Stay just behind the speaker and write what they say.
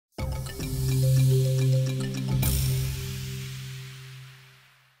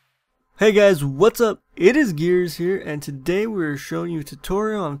Hey guys, what's up? It is Gears here, and today we're showing you a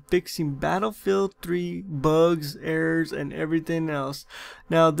tutorial on fixing Battlefield 3 bugs, errors, and everything else.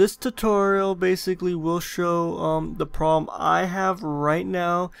 Now this tutorial basically will show the problem I have right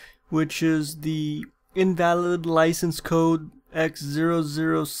now, which is the invalid license code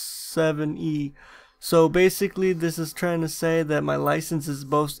X007E. So basically this is trying to say that my license is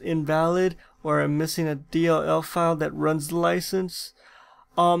both invalid or I'm missing a DLL file that runs the license.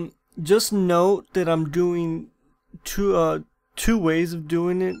 Just note that I'm doing two ways of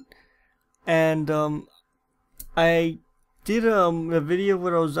doing it, and I did a video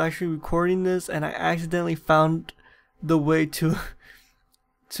where I was actually recording this, and I accidentally found the way to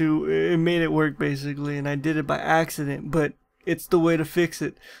it made it work basically, and I did it by accident, but it's the way to fix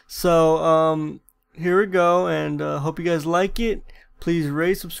it. So here we go, and hope you guys like it. Please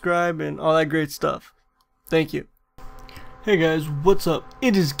rate, subscribe, and all that great stuff. Thank you. Hey guys, what's up?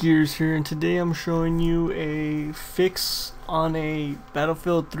 It is Gears here, and today I'm showing you a fix on a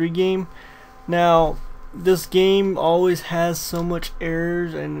Battlefield 3 game. Now, this game always has so much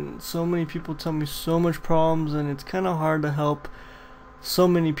errors and so many people tell me so much problems, and it's kind of hard to help so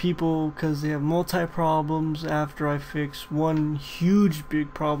many people because they have multi-problems after I fix one huge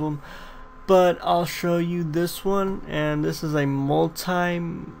big problem. But I'll show you this one, and this is a multi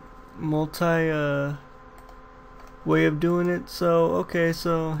way of doing it. So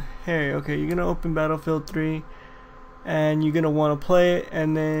you're gonna open Battlefield 3 and you're gonna want to play it,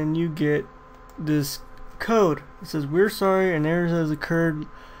 and then you get this code. It says, "We're sorry, an error has occurred,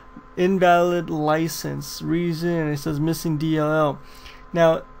 invalid license reason," and it says missing DLL.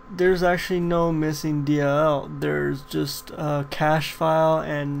 Now there's actually no missing DLL, there's just a cache file,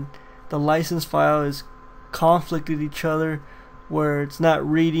 and the license file is conflicted each other where it's not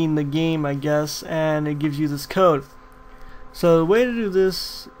reading the game, I guess, and it gives you this code. So the way to do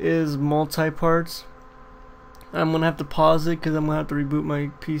this is multi-parts. I'm gonna have to pause it because I'm gonna have to reboot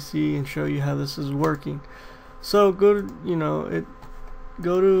my PC and show you how this is working. So go to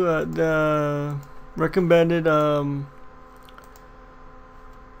the recommended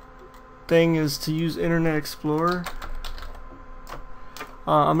thing is to use Internet Explorer.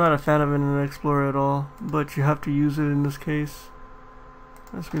 I'm not a fan of Internet Explorer at all, but you have to use it in this case.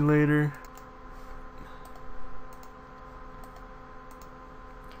 Ask me later.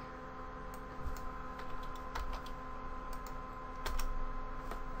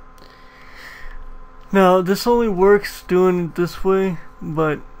 Now this only works doing it this way,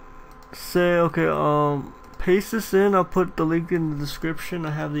 but say paste this in. I'll put the link in the description.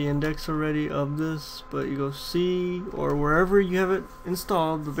 I have the index already of this, but you go C or wherever you have it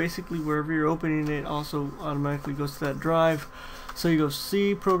installed, but basically wherever you're opening it also automatically goes to that drive. So you go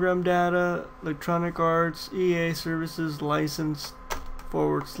C, program data, electronic arts, EA services, license,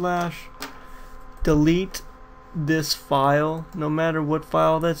 / delete this file. No matter what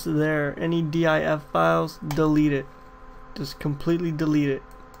file that's there, any DIF files, delete it. Just completely delete it.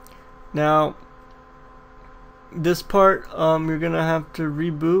 Now this part you're gonna have to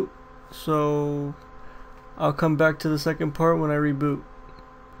reboot, so I'll come back to the second part when I reboot.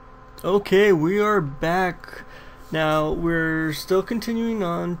 Okay, we are back. Now we're still continuing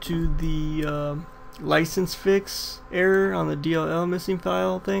on to the license fix error on the DLL missing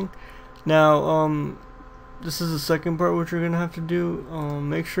file thing. Now this is the second part which you're gonna have to do.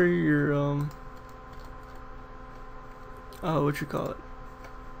 Make sure your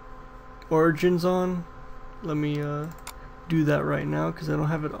Origin's on. Let me do that right now because I don't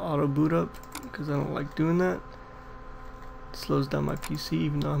have it auto boot up because I don't like doing that. It slows down my PC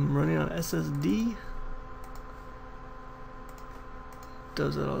even though I'm running on SSD.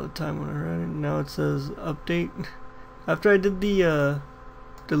 Does that all the time when I run it. Now it says update. After I did the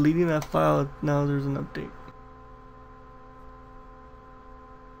deleting that file, now there's an update.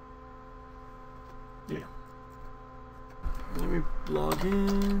 Yeah. Let me log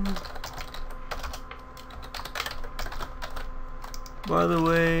in. By the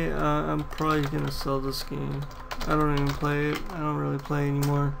way, I'm probably gonna sell this game. I don't even play it. I don't really play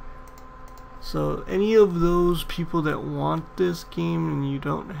anymore. So any of those people that want this game and you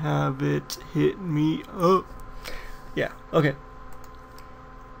don't have it, hit me up. Yeah, okay.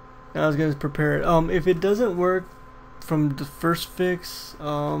 Now I was gonna prepare it. If it doesn't work from the first fix,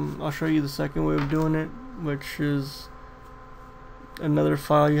 I'll show you the second way of doing it, which is another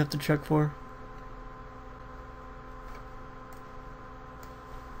file you have to check for.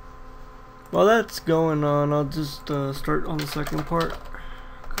 While that's going on, I'll just start on the second part.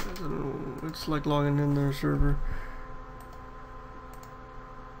 I don't know, it's like logging in their server.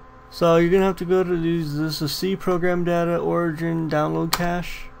 So you're gonna have to go to use this C program data origin download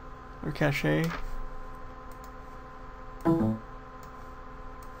cache. or cache.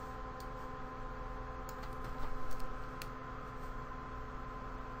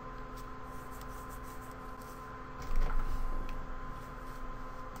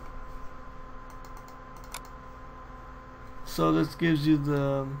 So this gives you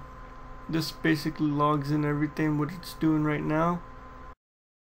this basically logs in everything what it's doing right now.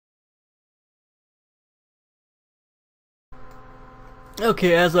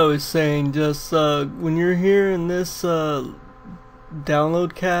 Okay, as I was saying, just when you're here in this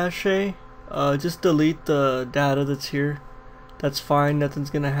download cache, just delete the data that's here. That's fine, nothing's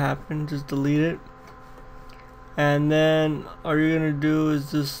gonna happen, just delete it. And then all you're gonna do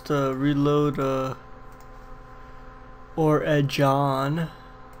is just reload or edge on,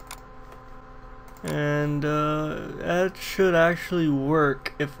 and that should actually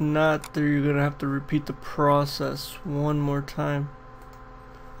work. If not, then you're gonna have to repeat the process one more time.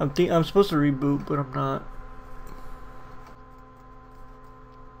 I'm supposed to reboot, but I'm not.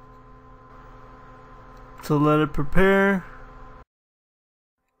 So let it prepare.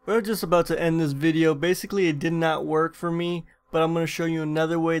 We're just about to end this video. Basically, it did not work for me, but I'm going to show you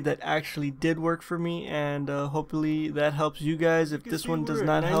another way that actually did work for me, and hopefully that helps you guys. If this one does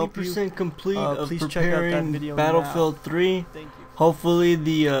not help you, 90% complete of please check out that video Battlefield 3. Thank you. Hopefully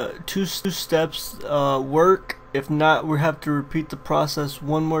the two steps work. If not, we have to repeat the process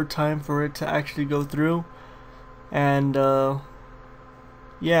one more time for it to actually go through. And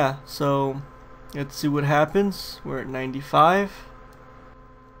yeah, so let's see what happens. We're at 95.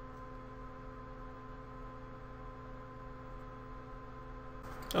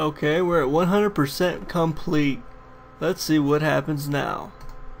 Okay, we're at 100% complete. Let's see what happens now.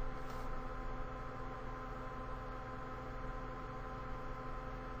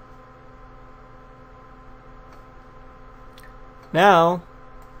 Now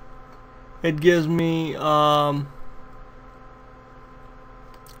it gives me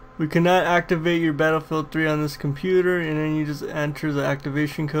we cannot activate your Battlefield 3 on this computer, and then you just enter the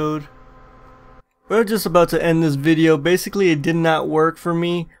activation code. We're just about to end this video. Basically, it did not work for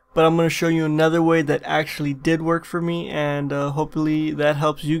me, but I'm going to show you another way that actually did work for me, and hopefully that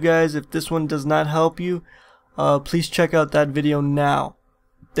helps you guys. If this one does not help you, please check out that video now.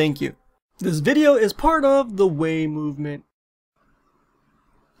 Thank you. This video is part of the Way movement,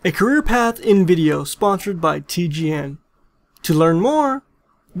 a career path in video sponsored by TGN. To learn more,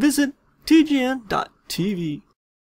 visit tgn.tv.